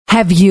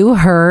Have you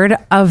heard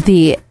of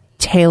the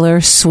Taylor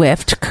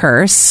Swift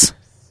curse?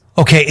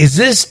 Okay, is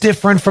this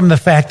different from the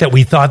fact that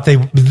we thought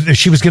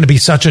she was going to be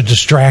such a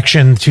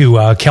distraction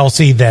to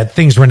Kelsey that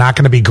things were not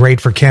going to be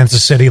great for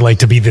Kansas City, like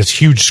to be this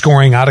huge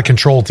scoring, out of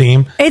control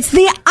team? It's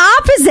the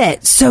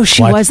opposite. So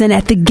she wasn't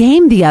at the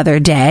game the other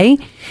day.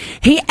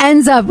 He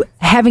ends up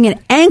having an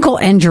ankle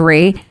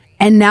injury,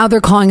 and now they're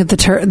calling it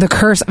the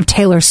curse of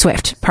Taylor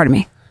Swift. Pardon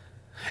me.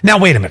 Now,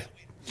 wait a minute.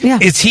 Yeah.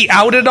 Is he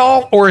out at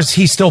all, or is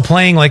he still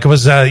playing like it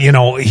was,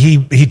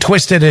 he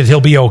twisted it,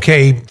 he'll be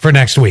okay for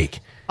next week?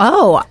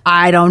 Oh,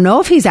 I don't know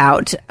if he's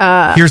out.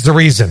 Here's the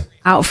reason.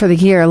 Out for the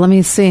year. Let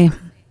me see.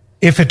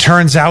 If it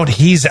turns out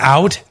he's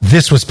out,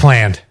 this was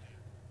planned.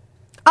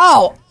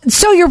 Oh,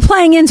 so you're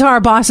playing into our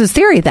boss's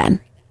theory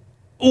then?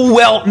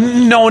 Well,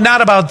 no, not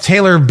about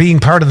Taylor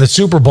being part of the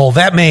Super Bowl.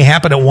 That may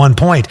happen at one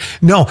point.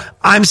 No,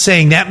 I'm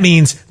saying that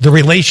means the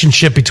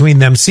relationship between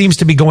them seems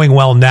to be going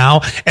well now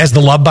as the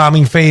love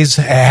bombing phase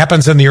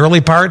happens in the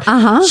early part.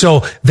 Uh-huh. So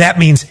that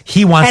means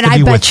he wants to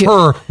be with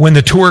her when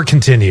the tour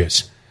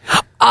continues.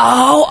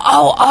 Oh.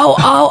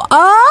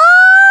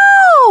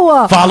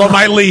 Follow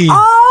my lead.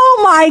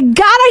 Oh, my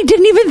God. I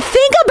didn't even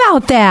think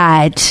about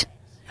that.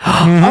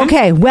 Mm-hmm.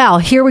 Okay, well,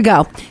 here we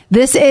go.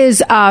 This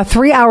is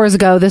 3 hours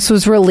ago. This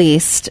was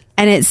released,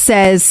 and it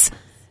says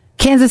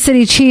Kansas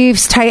City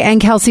Chiefs tight end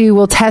Kelsey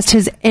will test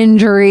his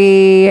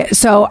injury.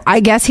 So I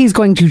guess he's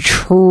going to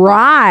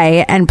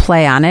try and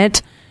play on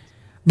it,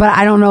 but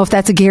I don't know if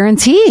that's a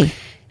guarantee.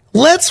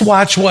 Let's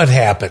watch what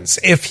happens.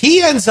 If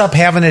he ends up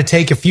having to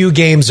take a few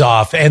games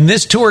off and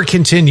this tour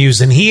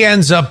continues and he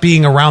ends up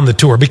being around the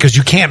tour because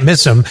you can't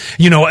miss him,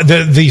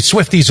 the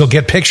Swifties will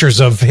get pictures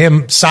of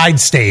him side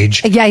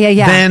stage.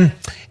 Yeah. Then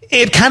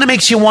it kind of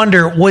makes you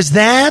wonder, was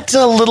that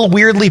a little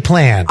weirdly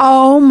planned?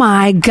 Oh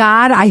my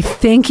God, I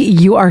think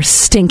you are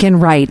stinking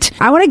right.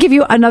 I want to give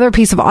you another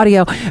piece of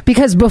audio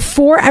because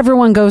before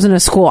everyone goes into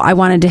school, I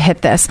wanted to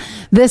hit this.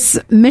 This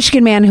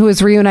Michigan man who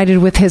is reunited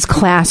with his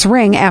class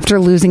ring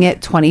after losing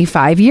it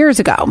 25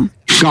 years ago.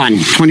 Gone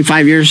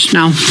 25 years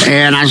now.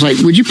 And I was like,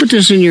 would you put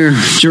this in your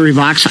jewelry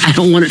box? I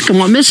don't want it to come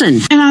up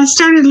missing. And I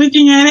started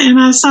looking at it and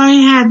I saw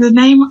he had the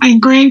name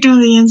engraved on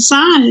the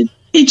inside.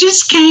 It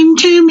just came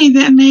to me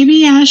that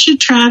maybe I should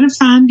try to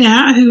find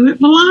out who it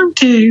belonged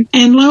to.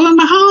 And lo and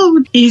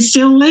behold, he's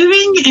still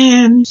living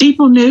and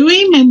people knew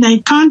him and they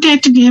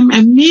contacted him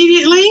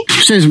immediately.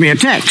 Sends me a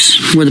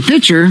text with a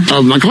picture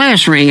of my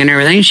class ring and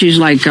everything. She's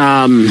like,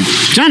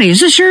 Johnny,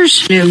 is this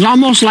yours? It was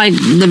almost like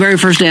the very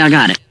first day I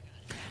got it.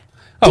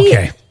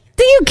 Okay.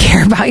 Do you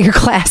care about your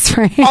class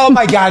ring? Oh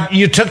my God,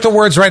 you took the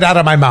words right out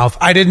of my mouth.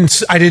 I didn't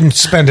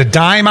spend a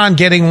dime on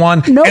getting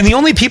one. Nope. And the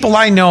only people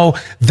I know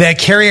that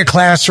carry a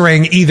class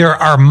ring either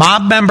are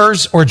mob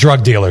members or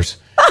drug dealers.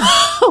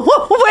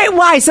 Wait,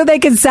 why? So they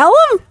can sell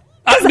them?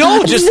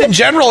 No, just in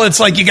general, it's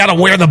like you got to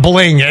wear the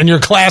bling, and your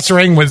class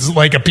ring was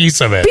like a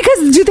piece of it.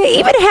 Because do they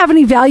even have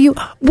any value?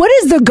 What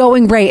is the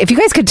going rate? If you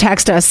guys could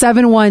text us,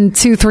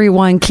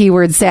 71231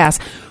 keyword SAS.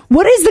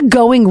 What is the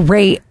going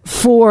rate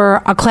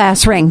for a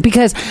class ring?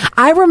 Because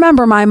I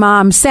remember my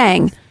mom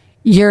saying,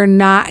 you're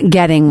not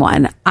getting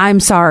one. I'm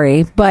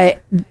sorry,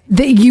 but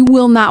you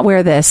will not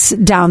wear this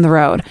down the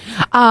road.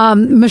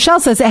 Michelle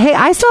says, hey,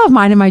 I still have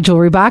mine in my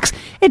jewelry box.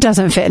 It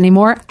doesn't fit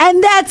anymore.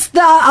 And that's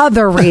the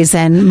other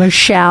reason,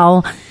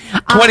 Michelle.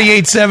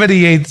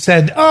 2878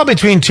 said,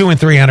 between $200 and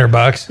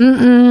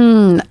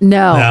 $300.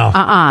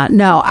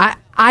 No.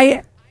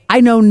 I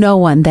know no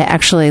one that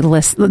actually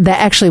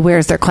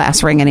wears their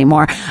class ring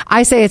anymore.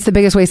 I say it's the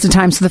biggest waste of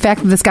time. So the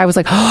fact that this guy was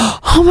like,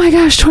 oh my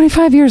gosh,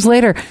 25 years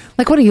later,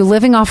 like, what are you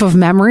living off of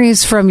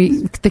memories from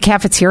the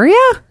cafeteria?